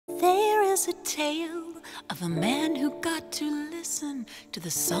There is a tale of a man who got to listen to the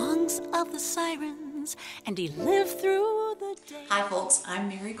songs of the sirens, and he lived through the day. Hi folks, I'm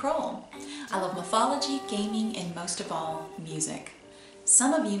Mary Crowell. I love mythology, gaming, and most of all, music.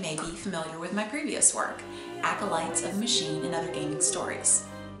 Some of you may be familiar with my previous work, Acolytes of the Machine and Other Gaming Stories.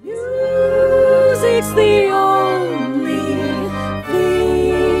 Music's the only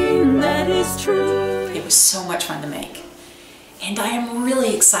thing that is true. It was so much fun to make. And I am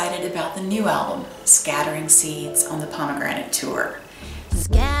really excited about the new album, Scattering Seeds on the Pomegranate Tour.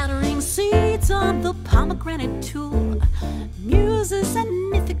 Scattering seeds on the Pomegranate Tour, muses and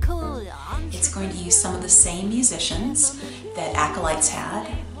mythical. It's going to use some of the same musicians that Acolytes had,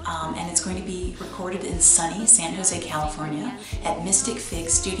 and it's going to be recorded in sunny San Jose, California at Mystic Fig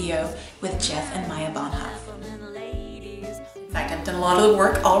Studio with Jeff and Maya Bonhoff. In fact, I've done a lot of the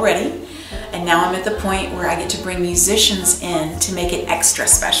work already, and now I'm at the point where I get to bring musicians in to make it extra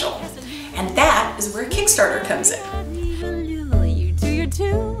special. And that is where Kickstarter comes in.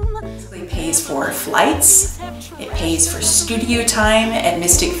 It pays for flights, it pays for studio time at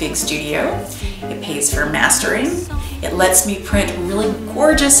Mystic Fig Studio, it pays for mastering, it lets me print really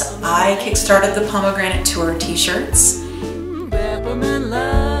gorgeous I Kickstarted the Pomegranate Tour t-shirts.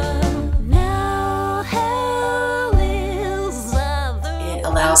 It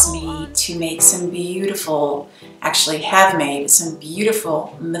allows me to make some beautiful, actually have made some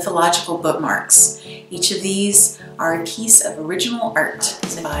beautiful mythological bookmarks. Each of these are a piece of original art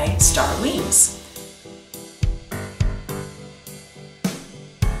by Star Wings.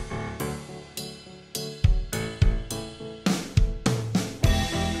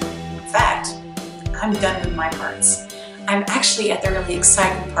 In fact, I'm done with my parts. I'm actually at the really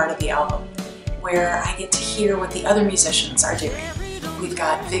exciting part of the album, where I get to hear what the other musicians are doing. We've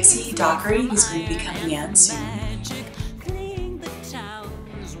got Vixie Dockery, who's going to be coming in soon,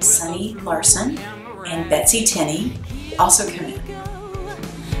 Sunny Larson, and Betsy Tinney also come in.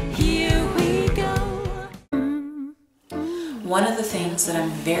 One of the things that I'm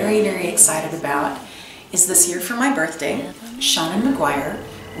very, very excited about is this year for my birthday, Sean McGuire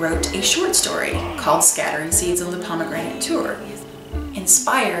wrote a short story called Scattering Seeds on the Pomegranate Tour,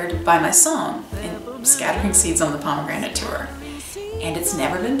 inspired by my song, Scattering Seeds on the Pomegranate Tour. And it's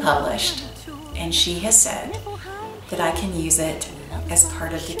never been published, and she has said that I can use it as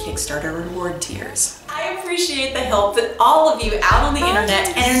part of the Kickstarter reward tiers. I appreciate the help that all of you out on the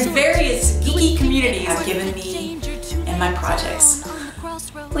internet and in various geeky communities have given me and my projects.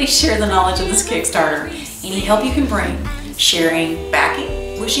 Please share the knowledge of this Kickstarter. Any help you can bring, sharing,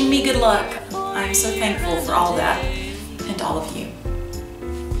 backing, wishing me good luck. I'm so thankful for all that and all of you.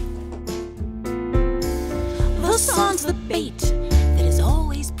 The song's the bait.